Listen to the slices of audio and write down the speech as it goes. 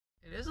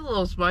is a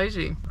little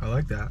spicy. I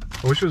like that.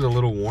 I wish it was a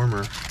little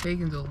warmer.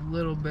 Bacon's a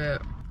little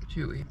bit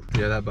chewy.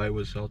 Yeah, that bite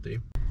was salty.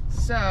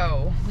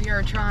 So, we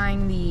are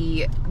trying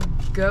the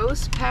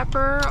ghost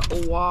pepper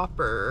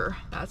Whopper.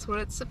 That's what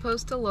it's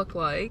supposed to look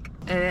like.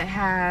 And it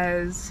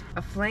has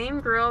a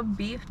flame grilled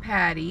beef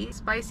patty,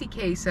 spicy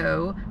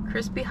queso,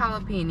 crispy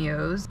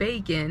jalapenos,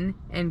 bacon,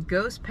 and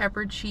ghost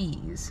pepper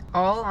cheese.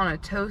 All on a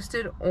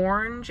toasted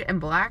orange and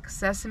black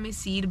sesame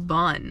seed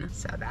bun.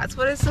 So that's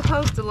what it's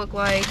supposed to look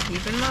like.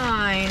 Keep in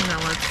mind. Now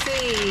let's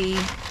see.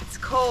 It's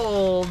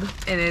cold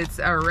and it's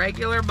a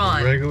regular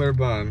bun. A regular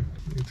bun.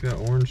 It's got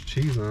orange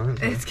cheese on it.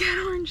 So. It's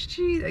got orange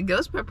cheese,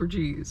 ghost pepper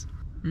cheese.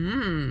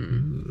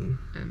 Mmm.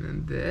 And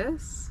then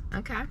this.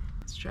 Okay.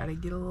 Let's try to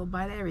get a little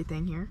bite of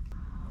everything here.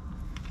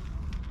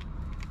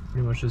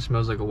 Pretty much just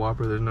smells like a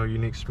Whopper. There's no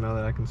unique smell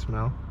that I can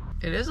smell.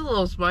 It is a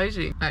little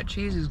spicy. That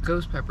cheese is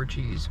ghost pepper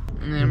cheese.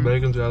 And then the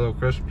bacon's got a little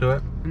crisp to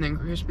it. And then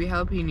crispy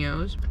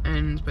jalapenos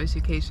and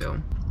spicy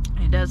queso.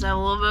 It does have a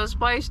little bit of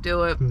spice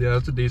to it. Yeah,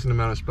 that's a decent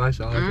amount of spice.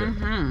 I like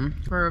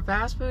it. For a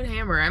fast food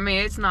hamburger, I mean,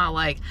 it's not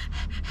like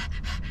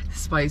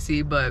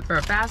spicy, but for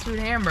a fast food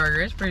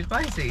hamburger, it's pretty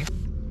spicy.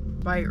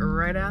 Bite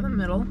right out of the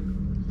middle.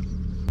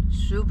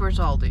 Super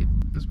salty.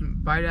 This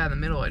bite out of the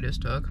middle I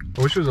just took.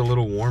 I wish it was a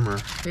little warmer.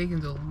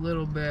 Bacon's a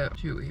little bit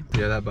chewy.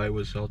 Yeah, that bite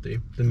was salty.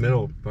 The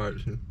middle part.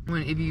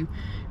 If you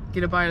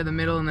get a bite of the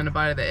middle and then a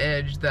bite of the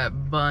edge,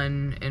 that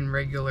bun and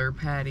regular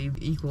patty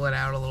equal it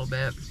out a little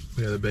bit.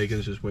 Yeah, the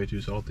bacon's just way too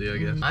salty, I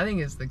guess. I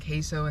think it's the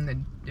queso and the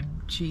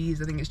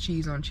cheese. I think it's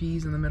cheese on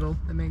cheese in the middle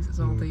that makes it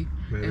salty.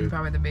 And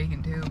probably the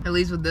bacon too. At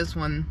least with this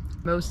one,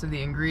 most of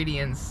the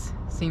ingredients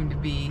seem to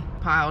be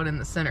piled in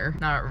the center,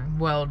 not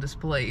well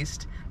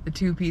displaced. The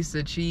two pieces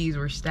of cheese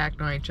were stacked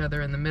on each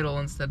other in the middle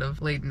instead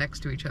of laid next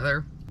to each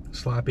other.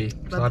 Sloppy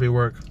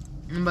work.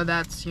 But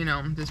that's, you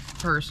know, just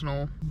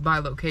personal, by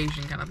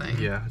location kind of thing.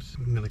 Yeah,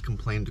 I'm gonna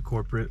complain to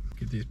corporate,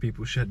 get these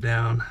people shut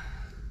down.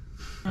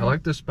 I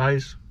like the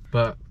spice,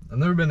 but I've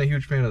never been a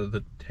huge fan of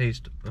the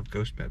taste of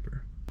ghost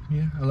pepper.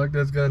 Yeah, I like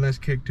that it's got a nice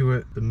kick to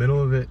it. The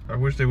middle of it, I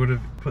wish they would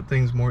have put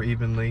things more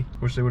evenly.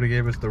 Wish they would have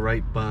gave us the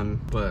right bun,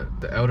 but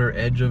the outer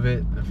edge of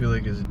it, I feel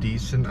like is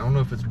decent. I don't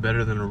know if it's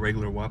better than a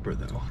regular Whopper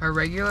though. A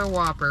regular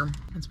Whopper,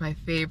 it's my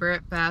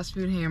favorite fast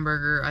food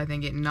hamburger. I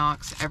think it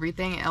knocks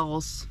everything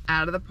else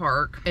out of the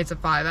park. It's a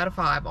 5 out of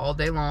 5 all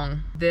day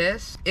long.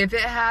 This, if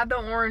it had the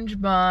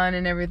orange bun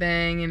and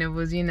everything and it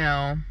was, you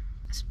know,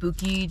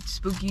 spooky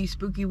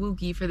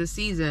wooky for the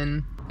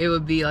season, it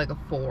would be like a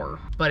 4.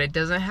 But it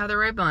doesn't have the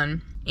right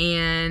bun.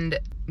 And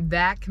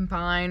that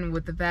combined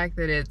with the fact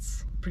that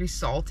it's pretty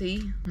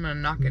salty, I'm gonna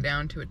knock it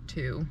down to a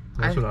 2.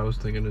 That's what I was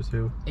thinking of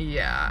too.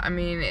 Yeah, I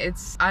mean,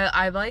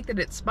 I like that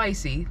it's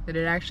spicy, that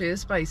it actually is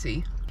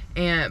spicy.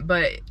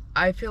 But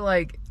I feel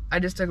like I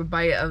just took a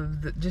bite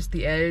of just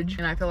the edge,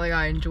 and I feel like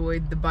I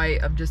enjoyed the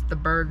bite of just the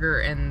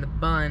burger and the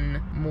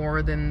bun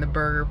more than the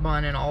burger,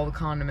 bun, and all the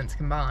condiments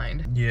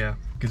combined. Yeah,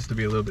 gets to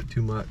be a little bit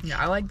too much. Yeah,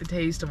 I like the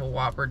taste of a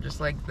Whopper, just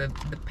like the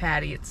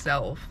patty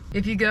itself.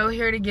 If you go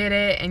here to get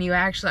it, and you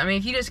actually, I mean,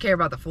 if you just care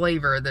about the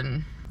flavor,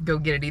 then go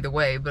get it either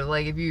way. But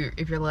like, if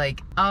you're like,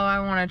 oh, I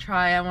want to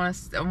try, I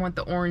want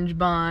the orange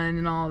bun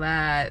and all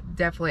that,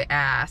 definitely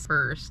ask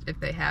first if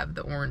they have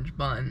the orange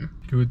bun.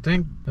 You would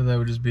think that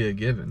would just be a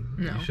given.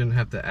 No. You shouldn't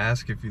have to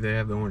ask if they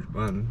have the orange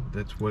bun.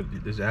 That's what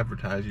is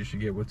advertised. You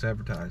should get what's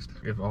advertised.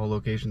 If all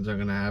locations are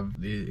gonna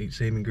have the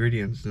same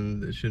ingredients,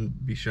 then it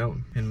shouldn't be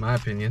shown, in my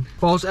opinion.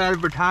 False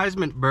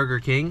advertisement, Burger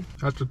King.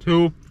 That's a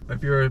 2.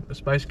 If you're a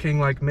spice king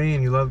like me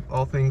and you love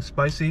all things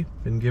spicy,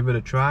 then give it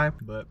a try.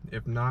 But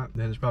if not,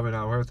 then it's probably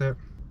not worth it.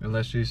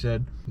 Unless you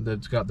said that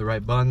it's got the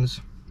right buns,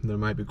 that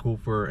might be cool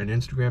for an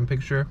Instagram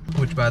picture.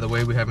 Which, by the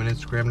way, we have an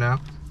Instagram now,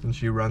 and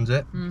she runs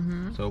it.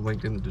 So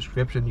linked in the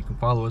description, you can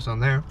follow us on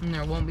there. And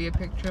there won't be a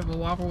picture of a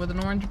Whopper with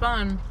an orange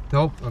bun.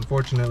 Nope,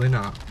 unfortunately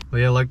not. But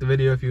yeah, like the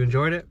video if you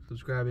enjoyed it.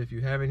 Subscribe if you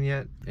haven't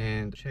yet.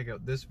 And check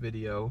out this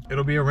video.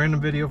 It'll be a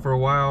random video for a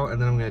while, and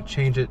then I'm gonna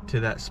change it to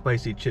that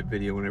spicy chip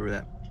video whenever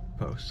that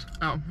posts.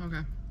 Oh,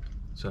 okay.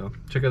 So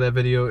check out that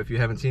video if you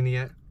haven't seen it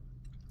yet.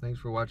 Thanks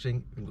for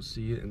watching, and we'll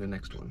see you in the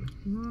next one.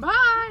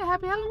 Bye!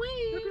 Happy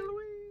Halloween! Happy Halloween!